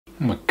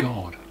Oh my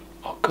god.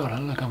 Oh god, I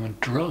look like I'm on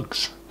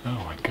drugs. Oh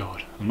my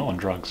god, I'm not on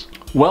drugs.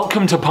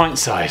 Welcome to Pint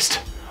Sized,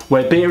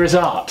 where beer is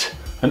art,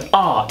 and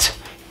art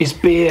is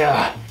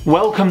beer.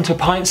 Welcome to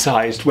Pint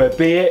Sized, where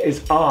beer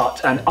is art,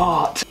 and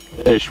art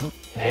is...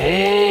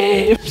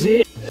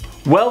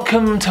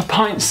 Welcome to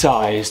Pint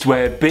Sized,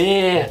 where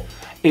beer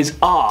is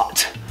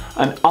art,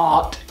 and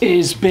art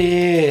is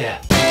beer.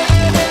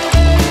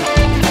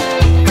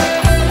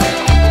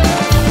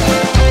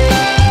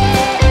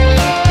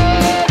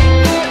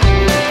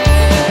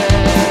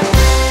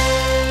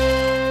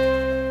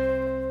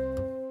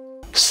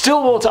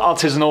 Stillwater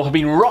Artisanal have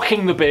been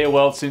rocking the beer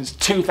world since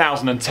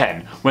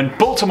 2010, when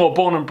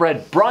Baltimore-born and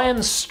bred Brian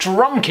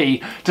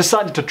Strumke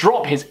decided to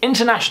drop his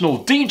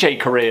international DJ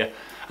career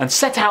and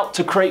set out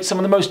to create some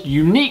of the most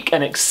unique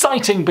and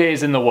exciting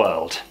beers in the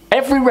world.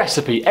 Every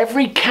recipe,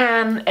 every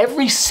can,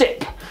 every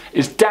sip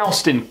is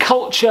doused in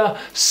culture,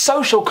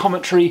 social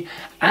commentary,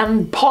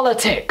 and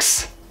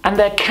politics. And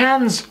their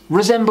cans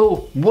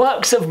resemble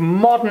works of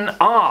modern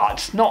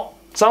art, not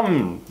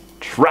some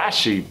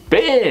trashy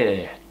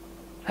beer.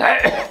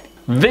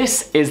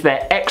 This is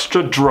their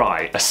Extra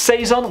Dry, a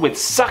saison with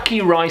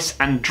sake rice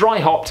and dry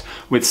hopped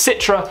with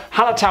Citra,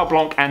 Hallertau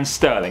Blanc and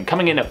Sterling,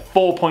 coming in at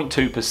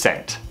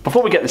 4.2%.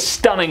 Before we get the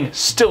stunning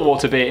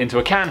Stillwater beer into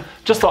a can,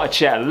 just thought I'd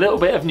share a little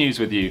bit of news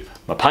with you.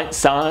 My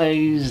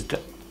pint-sized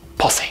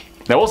posse.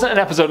 There wasn't an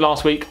episode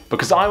last week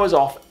because I was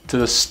off to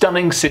the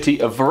stunning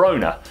city of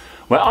Verona,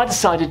 where I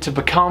decided to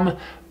become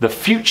the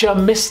future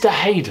Mr.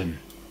 Hayden.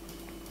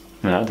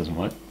 No, that doesn't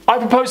work. I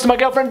proposed to my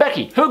girlfriend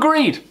Becky, who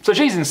agreed, so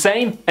she's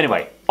insane.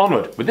 Anyway,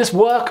 onward with this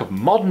work of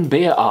modern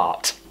beer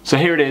art. So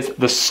here it is,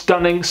 the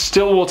stunning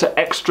Stillwater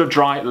Extra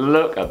Dry.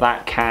 Look at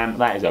that can,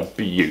 that is a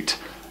beaut.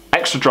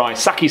 Extra Dry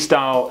sake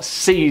style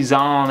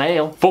saison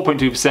ale,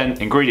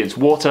 4.2%, ingredients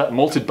water,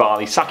 malted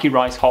barley, sake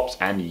rice, hops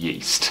and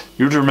yeast.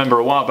 You would remember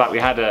a while back we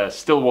had a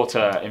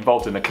Stillwater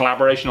involved in a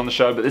collaboration on the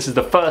show, but this is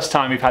the first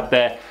time we've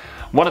had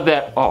one of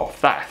their, oh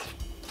that's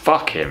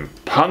fucking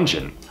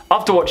pungent.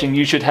 After watching,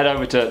 you should head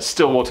over to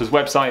Stillwater's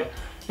website.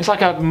 It's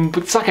like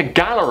a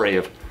gallery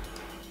of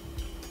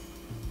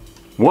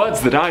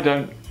words that I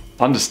don't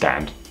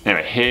understand.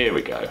 Anyway, here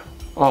we go.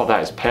 Oh,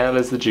 that is pale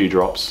as the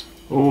dewdrops.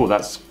 Oh,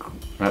 that's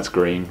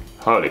green.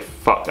 Holy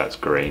fuck, that's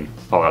green.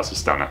 Oh, that's a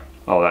stunner.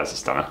 Oh, that's a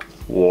stunner.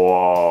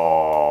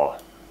 Whoa.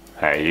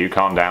 Hey, you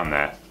calm down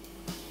there.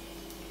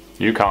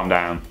 You calm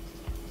down.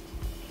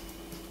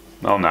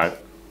 Oh no.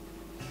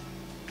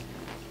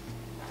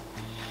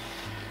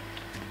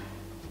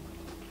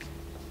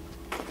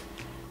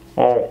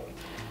 Oh.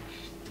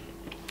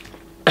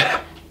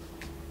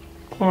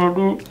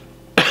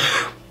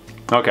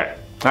 Okay,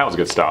 that was a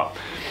good start.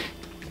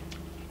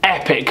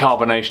 Epic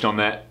carbonation on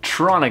there.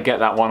 Trying to get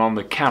that one on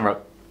the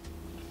camera.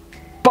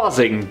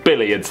 Buzzing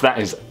billiards, that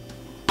is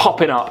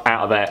popping up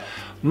out of there.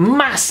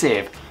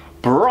 Massive,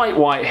 bright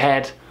white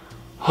head.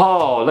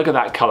 Oh, look at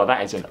that colour.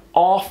 That is an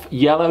off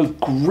yellow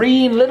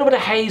green, little bit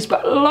of haze,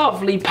 but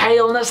lovely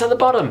paleness at the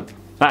bottom.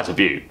 That's a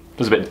beaut. It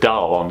was a bit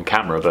dull on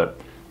camera,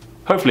 but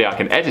hopefully I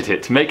can edit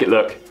it to make it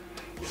look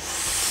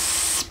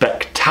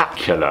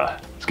spectacular.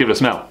 Let's give it a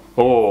smell.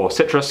 Oh,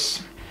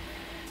 citrus.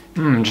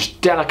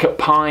 Just delicate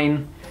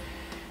pine.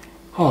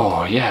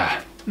 Oh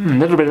yeah. A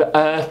little bit of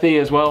earthy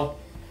as well.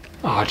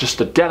 Oh,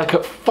 just a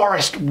delicate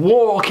forest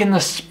walk in the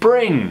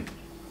spring.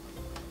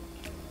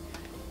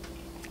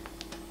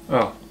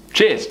 Oh,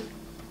 cheers.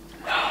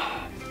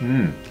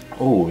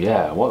 Oh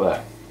yeah,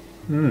 what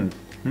the?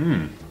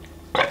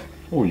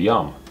 Oh,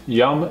 yum.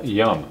 Yum,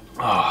 yum.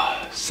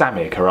 Oh,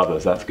 Sammy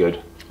Carruthers, that's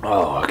good.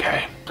 Oh,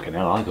 okay. Okay,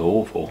 now I go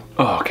awful.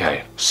 Oh,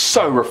 okay.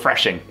 So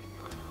refreshing.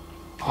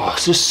 Oh,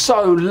 it's just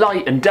so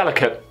light and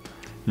delicate.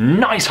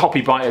 Nice hoppy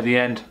bite at the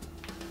end.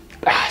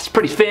 It's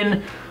pretty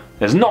thin.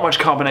 There's not much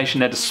carbonation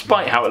there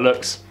despite how it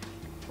looks.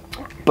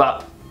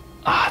 But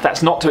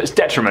that's not to its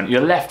detriment.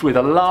 You're left with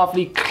a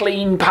lovely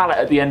clean palate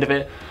at the end of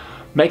it,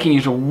 making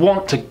you to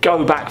want to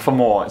go back for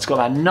more. It's got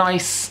that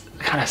nice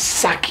kind of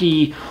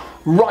sake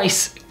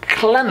rice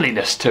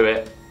cleanliness to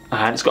it.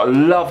 And it's got a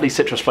lovely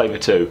citrus flavour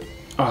too.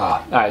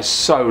 Ah, that is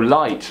so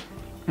light.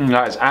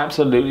 That is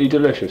absolutely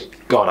delicious.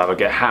 God, I would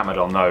get hammered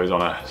on those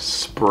on a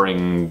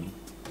spring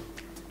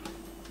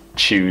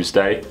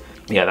Tuesday.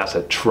 Yeah, that's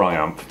a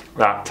triumph.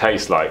 That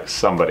tastes like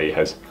somebody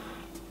has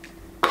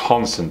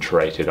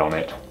concentrated on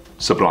it.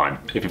 Sublime.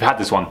 If you've had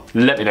this one,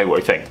 let me know what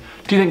you think.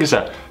 Do you think it's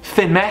a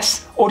thin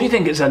mess, or do you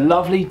think it's a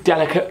lovely,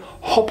 delicate,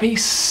 hoppy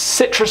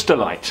citrus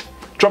delight?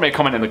 Drop me a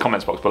comment in the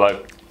comments box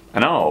below,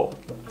 and I'll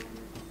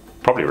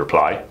probably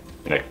reply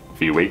in a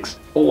few weeks.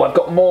 Oh, I've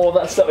got more.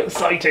 That's so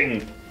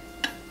exciting.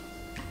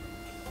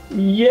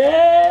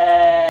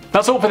 Yeah!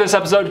 That's all for this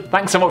episode.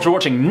 Thanks so much for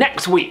watching.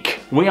 Next week,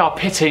 we are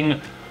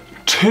pitting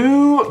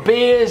two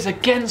beers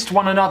against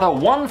one another,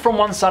 one from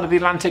one side of the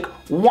Atlantic,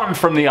 one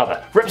from the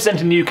other.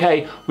 Representing the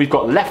UK, we've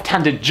got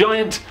Left-Handed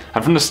Giant,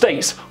 and from the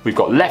States, we've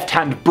got Left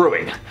Hand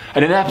Brewing.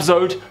 And in an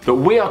episode that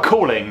we are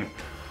calling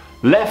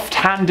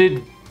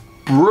Left-Handed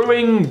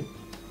Brewing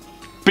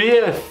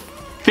Beer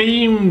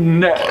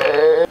Theme.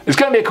 It's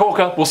going to be a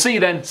corker. We'll see you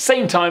then,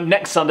 same time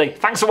next Sunday.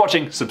 Thanks for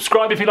watching.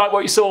 Subscribe if you like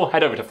what you saw.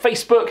 Head over to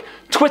Facebook,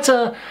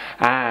 Twitter,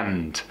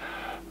 and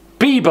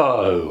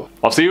Bebo.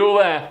 I'll see you all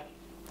there.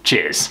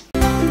 Cheers.